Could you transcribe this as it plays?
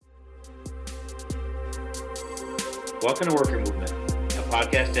Welcome to Worker Movement, a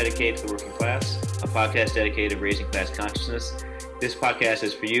podcast dedicated to the working class, a podcast dedicated to raising class consciousness. This podcast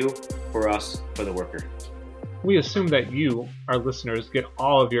is for you, for us, for the worker. We assume that you, our listeners, get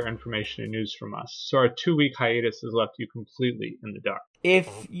all of your information and news from us, so our 2-week hiatus has left you completely in the dark. If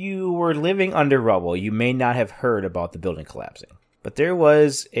you were living under rubble, you may not have heard about the building collapsing. But there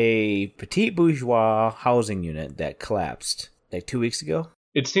was a petite bourgeois housing unit that collapsed like 2 weeks ago.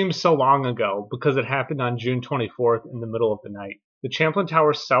 It seems so long ago because it happened on June 24th in the middle of the night. The Champlain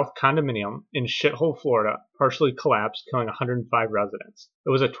Towers South condominium in Shithole, Florida, partially collapsed, killing 105 residents. It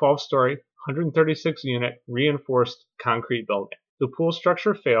was a 12-story, 136-unit reinforced concrete building. The pool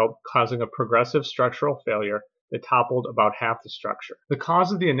structure failed, causing a progressive structural failure that toppled about half the structure. The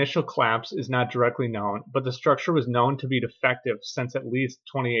cause of the initial collapse is not directly known, but the structure was known to be defective since at least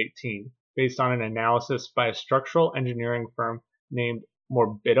 2018, based on an analysis by a structural engineering firm named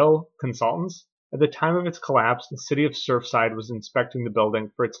Morbido Consultants. At the time of its collapse, the city of Surfside was inspecting the building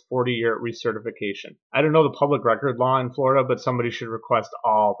for its 40-year recertification. I don't know the public record law in Florida, but somebody should request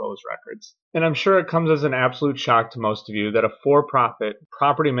all those records. And I'm sure it comes as an absolute shock to most of you that a for-profit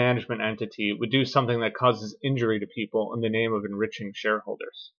property management entity would do something that causes injury to people in the name of enriching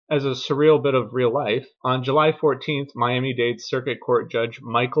shareholders. As a surreal bit of real life, on July 14th, Miami-Dade Circuit Court Judge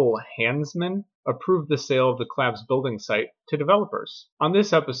Michael Hansman approved the sale of the collapsed building site to developers. On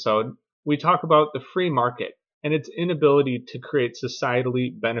this episode, we talk about the free market and its inability to create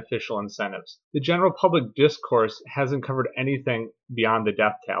societally beneficial incentives. The general public discourse hasn't covered anything beyond the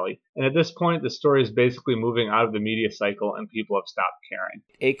death tally, and at this point, the story is basically moving out of the media cycle and people have stopped caring.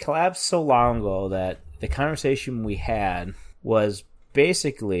 It collapsed so long ago that the conversation we had was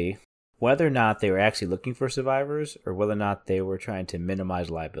basically whether or not they were actually looking for survivors or whether or not they were trying to minimize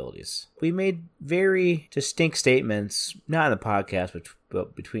liabilities. We made very distinct statements, not in the podcast,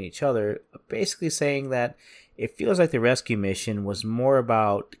 but between each other, basically saying that it feels like the rescue mission was more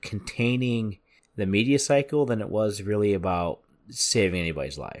about containing the media cycle than it was really about saving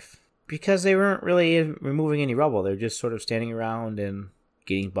anybody's life. Because they weren't really removing any rubble. They were just sort of standing around and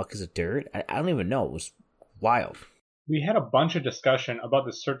getting buckets of dirt. I don't even know. It was wild. We had a bunch of discussion about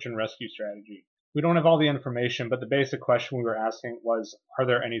the search and rescue strategy. We don't have all the information, but the basic question we were asking was, are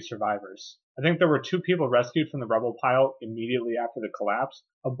there any survivors? I think there were 2 people rescued from the rubble pile immediately after the collapse,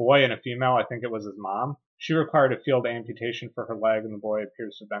 a boy and a female. I think it was his mom. She required a field amputation for her leg, and the boy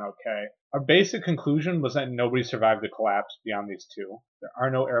appears to have been okay. Our basic conclusion was that nobody survived the collapse beyond these 2. There are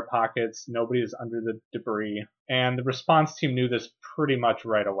no air pockets, nobody is under the debris, and the response team knew this pretty much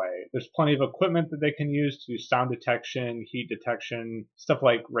right away. There's plenty of equipment that they can use to do sound detection, heat detection, stuff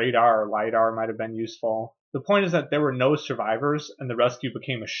like radar or LiDAR might have been useful. The point is that there were no survivors, and the rescue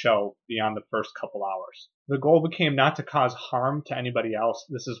became a show beyond the first couple hours. The goal became not to cause harm to anybody else.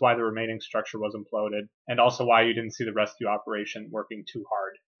 This is why the remaining structure was imploded, and also why you didn't see the rescue operation working too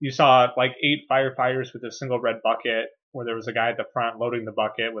hard. You saw like 8 firefighters with a single red bucket, where there was a guy at the front loading the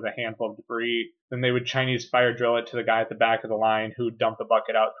bucket with a handful of debris. Then they would Chinese fire drill it to the guy at the back of the line who dumped the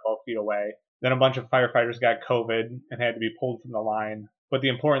bucket out 12 feet away. Then a bunch of firefighters got COVID and had to be pulled from the line. But the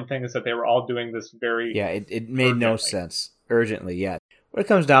important thing is that they were all doing this very it made no sense. Urgently, yeah. What it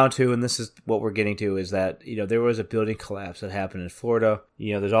comes down to, and this is what we're getting to, is that, there was a building collapse that happened in Florida.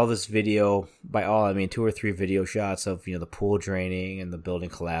 There's all this video, by all, I mean 2 or 3 video shots of, the pool draining and the building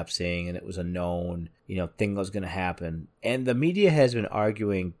collapsing, and it was a known, thing that was going to happen. And the media has been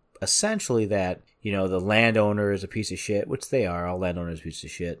arguing essentially that, the landowner is a piece of shit, which they are, all landowners are a piece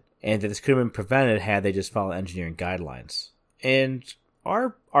of shit, and that this could have been prevented had they just followed engineering guidelines. And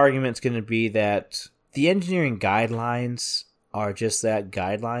our argument's going to be that the engineering guidelines are just that,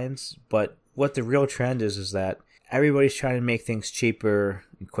 guidelines, but what the real trend is that everybody's trying to make things cheaper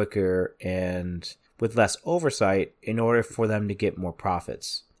and quicker and with less oversight in order for them to get more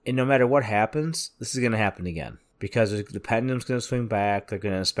profits. And no matter what happens, this is going to happen again. Because the pendulum's going to swing back, they're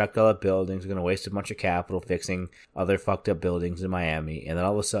going to inspect all the buildings, they're going to waste a bunch of capital fixing other fucked up buildings in Miami, and then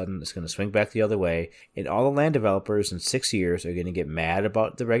all of a sudden it's going to swing back the other way, and all the land developers in 6 years are going to get mad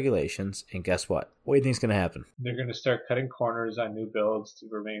about the regulations, and guess what? What do you think is going to happen? They're going to start cutting corners on new builds to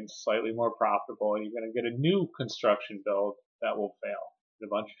remain slightly more profitable, and you're going to get a new construction build that will fail. A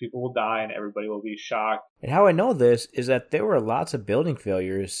bunch of people will die, and everybody will be shocked. And how I know this is that there were lots of building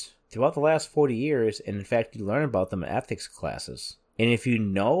failures throughout the last 40 years, and in fact, you learn about them in ethics classes. And if you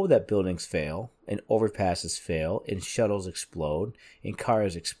know that buildings fail, and overpasses fail, and shuttles explode, and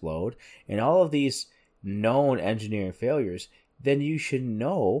cars explode, and all of these known engineering failures, then you should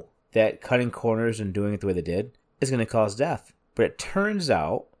know that cutting corners and doing it the way they did is going to cause death. But it turns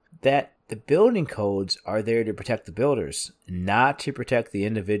out that the building codes are there to protect the builders, not to protect the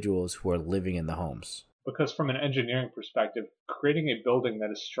individuals who are living in the homes. Because from an engineering perspective, creating a building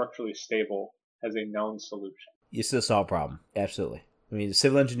that is structurally stable has a known solution. It's a solved problem. Absolutely. I mean, the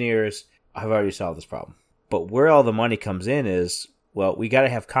civil engineers have already solved this problem. But where all the money comes in is, well, we got to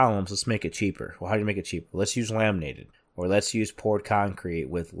have columns. Let's make it cheaper. Well, how do you make it cheaper? Let's use laminated. Or let's use poured concrete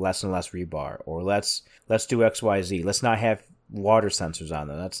with less and less rebar. Or let's do XYZ. Let's not have water sensors on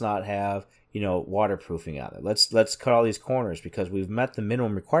them. Let's not have, waterproofing on it. Let's cut all these corners because we've met the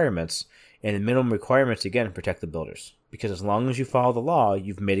minimum requirements. And the minimum requirements, again, protect the builders. Because as long as you follow the law,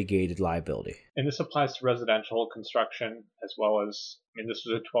 you've mitigated liability. And this applies to residential construction as well as, this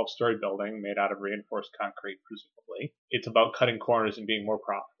was a 12-story building made out of reinforced concrete, presumably. It's about cutting corners and being more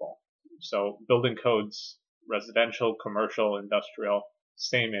profitable. So building codes, residential, commercial, industrial,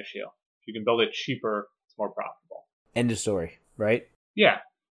 same issue. If you can build it cheaper, it's more profitable. End of story, right? Yeah.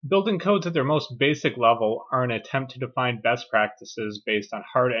 Building codes at their most basic level are an attempt to define best practices based on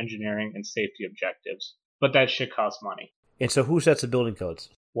hard engineering and safety objectives. But that shit costs money. And so who sets the building codes?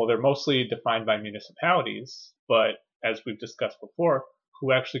 Well, they're mostly defined by municipalities, but as we've discussed before,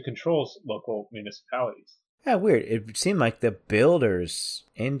 who actually controls local municipalities? Yeah, weird. It seemed like the builders,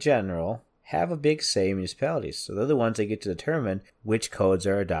 in general, have a big say in municipalities. So they're the ones that get to determine which codes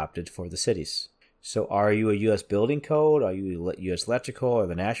are adopted for the cities. So are you a U.S. building code? Are you U.S. electrical or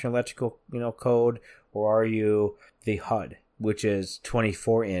the national electrical code? Or are you the HUD, which is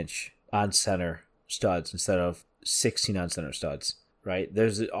 24-inch on-center studs instead of 16 on-center studs, right?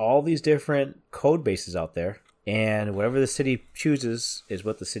 There's all these different code bases out there, and whatever the city chooses is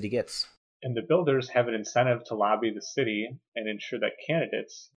what the city gets. And the builders have an incentive to lobby the city and ensure that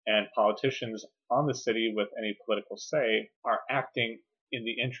candidates and politicians on the city with any political say are acting in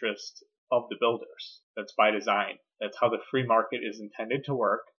the interest of the builders. That's by design. That's how the free market is intended to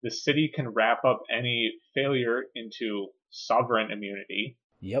work. The city can wrap up any failure into sovereign immunity.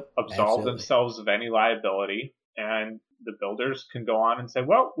 Yep. Absolve themselves of any liability, and the builders can go on and say,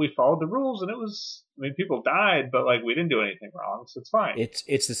 well, we followed the rules and people died, but we didn't do anything wrong, so it's fine.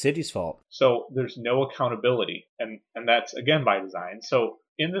 It's the city's fault. So there's no accountability, and that's again by design. So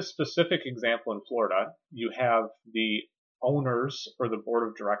in this specific example in Florida, you have the owners or the board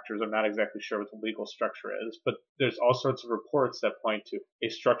of directors. I'm not exactly sure what the legal structure is, but there's all sorts of reports that point to a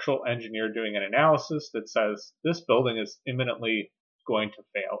structural engineer doing an analysis that says this building is imminently going to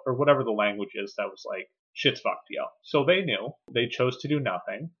fail, or whatever the language is that was shit's fucked, yo. So they knew. They chose to do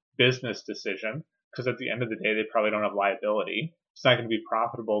nothing. Business decision, because at the end of the day, they probably don't have liability. It's not going to be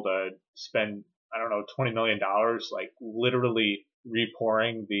profitable to spend, $20 million, literally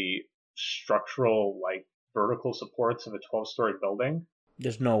repouring the structural, vertical supports of a 12-story building.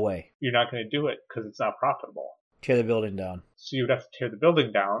 There's no way. You're not going to do it because it's not profitable. Tear the building down. So you would have to tear the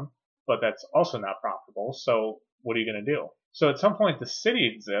building down, but that's also not profitable. So what are you going to do? So at some point, the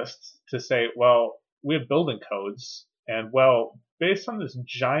city exists to say, well, we have building codes, and based on this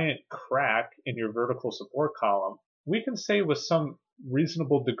giant crack in your vertical support column, we can say with some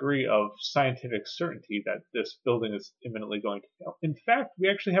reasonable degree of scientific certainty that this building is imminently going to fail. In fact, we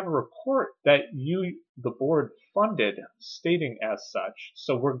actually have a report that you, the board, funded stating as such,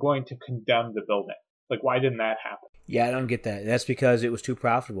 so we're going to condemn the building. Why didn't that happen? Yeah, I don't get that. That's because it was too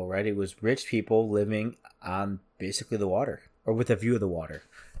profitable, right? It was rich people living on basically the water, or with a view of the water.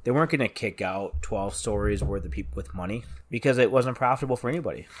 They weren't going to kick out 12 stories worth of people with money because it wasn't profitable for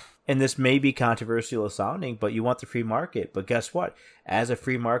anybody. And this may be controversial sounding, but you want the free market. But guess what? As a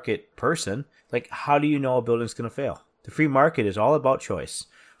free market person, how do you know a building's going to fail? The free market is all about choice.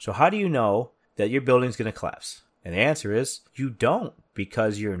 So how do you know that your building's going to collapse? And the answer is you don't,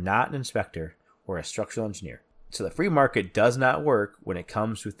 because you're not an inspector or a structural engineer. So the free market does not work when it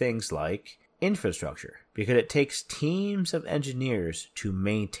comes to things like infrastructure, because it takes teams of engineers to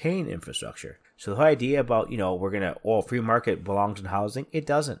maintain infrastructure. So the whole idea about, free market belongs in housing, it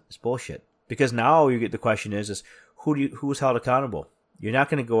doesn't. It's bullshit. Because now you get the question is who's held accountable? You're not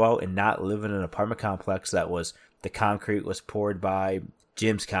going to go out and not live in an apartment complex that the concrete was poured by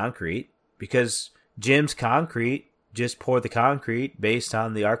Jim's Concrete, because Jim's Concrete just poured the concrete based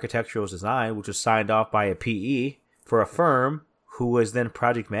on the architectural design, which was signed off by a PE for a firm who was then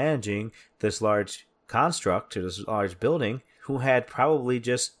project managing this large construct or this large building, who had probably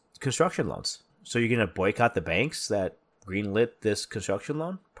just construction loans. So you're going to boycott the banks that greenlit this construction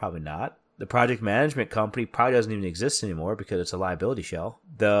loan? Probably not. The project management company probably doesn't even exist anymore because it's a liability shell.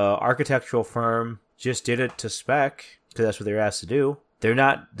 The architectural firm just did it to spec because that's what they're asked to do. They're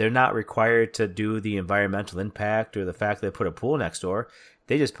not required to do the environmental impact or the fact that they put a pool next door.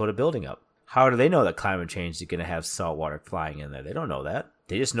 They just put a building up. How do they know that climate change is going to have salt water flying in there? They don't know that.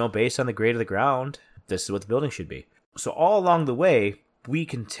 They just know based on the grade of the ground, this is what the building should be. So all along the way, we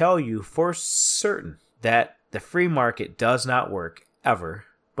can tell you for certain that the free market does not work ever,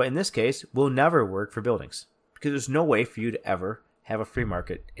 but in this case, will never work for buildings because there's no way for you to ever have a free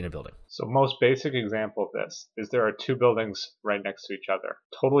market in a building. So most basic example of this is there are two buildings right next to each other,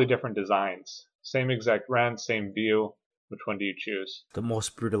 totally different designs, same exact rent, same view. Which one do you choose? The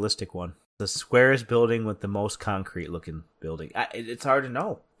most brutalistic one. The squarest building with the most concrete looking building. It's hard to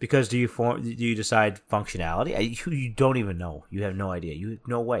know because do you decide functionality? You don't even know. You have no idea. You have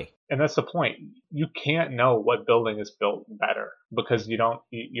no way. And that's the point. You can't know what building is built better because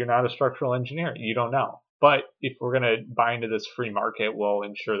you're not a structural engineer. You don't know. But if we're going to buy into this free market, we'll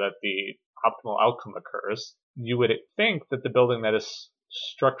ensure that the optimal outcome occurs. You would think that the building that is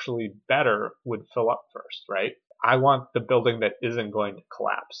structurally better would fill up first, right? I want the building that isn't going to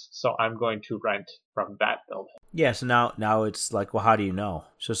collapse, so I'm going to rent from that building. Yeah, so now it's like, well, how do you know?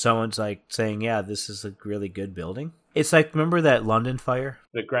 So someone's like saying, yeah, this is a really good building. It's like, remember that London fire?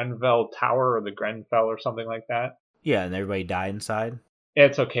 The Grenfell Tower or the Grenfell or something like that? Yeah, and everybody died inside?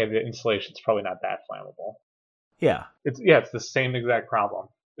 It's okay, the insulation's probably not that flammable. Yeah. It's the same exact problem.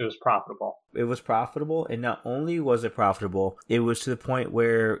 It was profitable. It was profitable, and not only was it profitable, it was to the point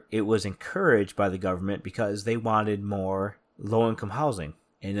where it was encouraged by the government because they wanted more low-income housing.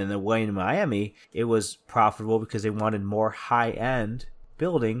 And in the way in Miami, it was profitable because they wanted more high-end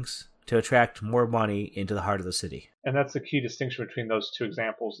buildings to attract more money into the heart of the city. And that's the key distinction between those two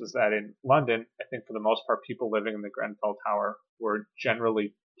examples is that in London, I think for the most part, people living in the Grenfell Tower were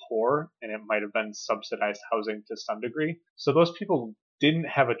generally poor, and it might have been subsidized housing to some degree. So those people didn't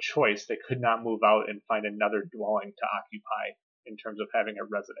have a choice. They could not move out and find another dwelling to occupy in terms of having a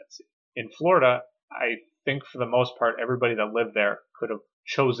residency. In Florida, I think for the most part, everybody that lived there could have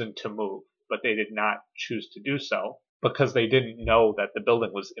chosen to move, but they did not choose to do so because they didn't know that the building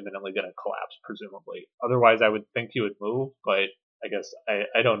was imminently going to collapse, presumably. Otherwise, I would think you would move, but I guess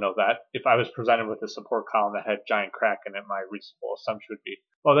I don't know that. If I was presented with a support column that had giant crack in it, my reasonable assumption would be,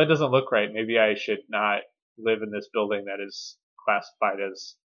 well, that doesn't look right. Maybe I should not live in this building that is classified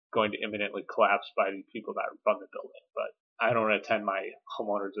as going to imminently collapse by the people that run the building. But I don't attend my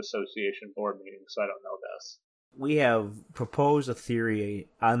homeowners association board meeting, so I don't know this. We have proposed a theory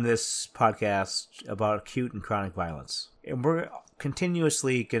on this podcast about acute and chronic violence, and we're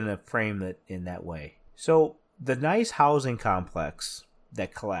continuously going to frame it in that way. So the nice housing complex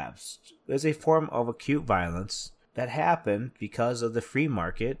that collapsed is a form of acute violence that happened because of the free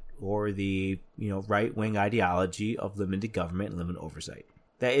market or the right-wing ideology of limited government and limited oversight.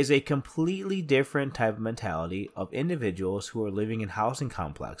 That is a completely different type of mentality of individuals who are living in housing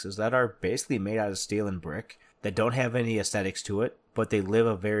complexes that are basically made out of steel and brick, that don't have any aesthetics to it, but they live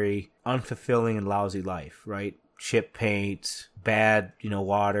a very unfulfilling and lousy life, right? Chip paint, bad,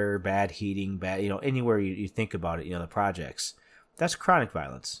 water, bad heating, bad, anywhere you think about it, the projects. That's chronic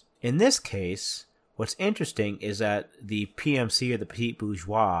violence. In this case, what's interesting is that the PMC or the petit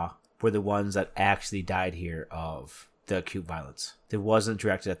bourgeois were the ones that actually died here of the acute violence. It wasn't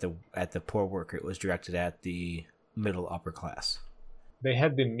directed at the poor worker. It was directed at the middle upper class. They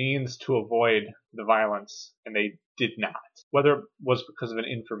had the means to avoid the violence, and they did not. Whether it was because of an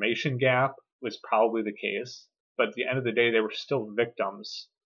information gap was probably the case, but at the end of the day, they were still victims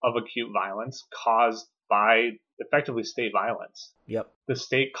of acute violence caused by effectively state violence. Yep. The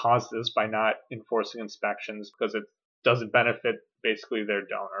state caused this by not enforcing inspections because it doesn't benefit basically their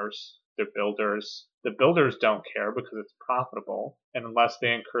donors, their builders. The builders don't care because it's profitable, and unless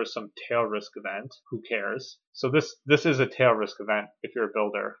they incur some tail risk event, who cares? So this is a tail risk event if you're a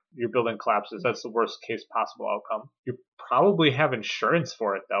builder. Your building collapses, that's the worst case possible outcome. You probably have insurance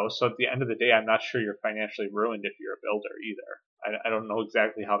for it though, so at the end of the day, I'm not sure you're financially ruined if you're a builder either. I don't know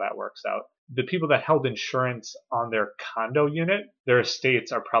exactly how that works out. The people that held insurance on their condo unit, their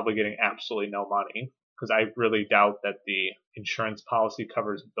estates are probably getting absolutely no money, because I really doubt that the insurance policy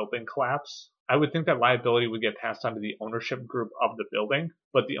covers building collapse. I would think that liability would get passed on to the ownership group of the building,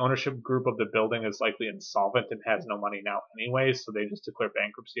 but the ownership group of the building is likely insolvent and has no money now anyway, so they just declare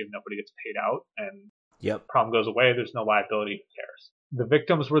bankruptcy if nobody gets paid out, and problem goes away, there's no liability, who cares? The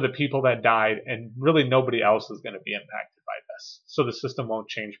victims were the people that died, and really nobody else is going to be impacted by this. So the system won't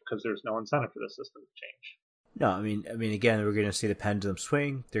change because there's no incentive for the system to change. No, I mean, again, we're going to see the pendulum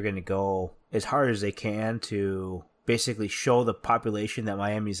swing. They're going to go as hard as they can to basically show the population that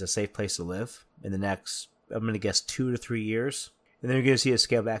Miami is a safe place to live in the next, I'm going to guess, 2 to 3 years. And then you're going to see it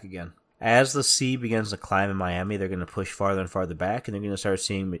scale back again. As the sea begins to climb in Miami, they're going to push farther and farther back, and they're going to start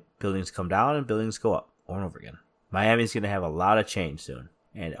seeing buildings come down and buildings go up over and over again. Miami's going to have a lot of change soon.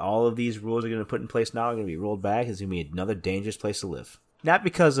 And all of these rules are going to put in place now are going to be rolled back. It's going to be another dangerous place to live. Not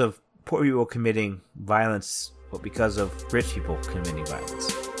because of poor people committing violence, but because of rich people committing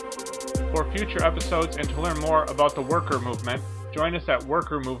violence. For future episodes and to learn more about the worker movement, join us at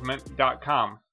workermovement.com.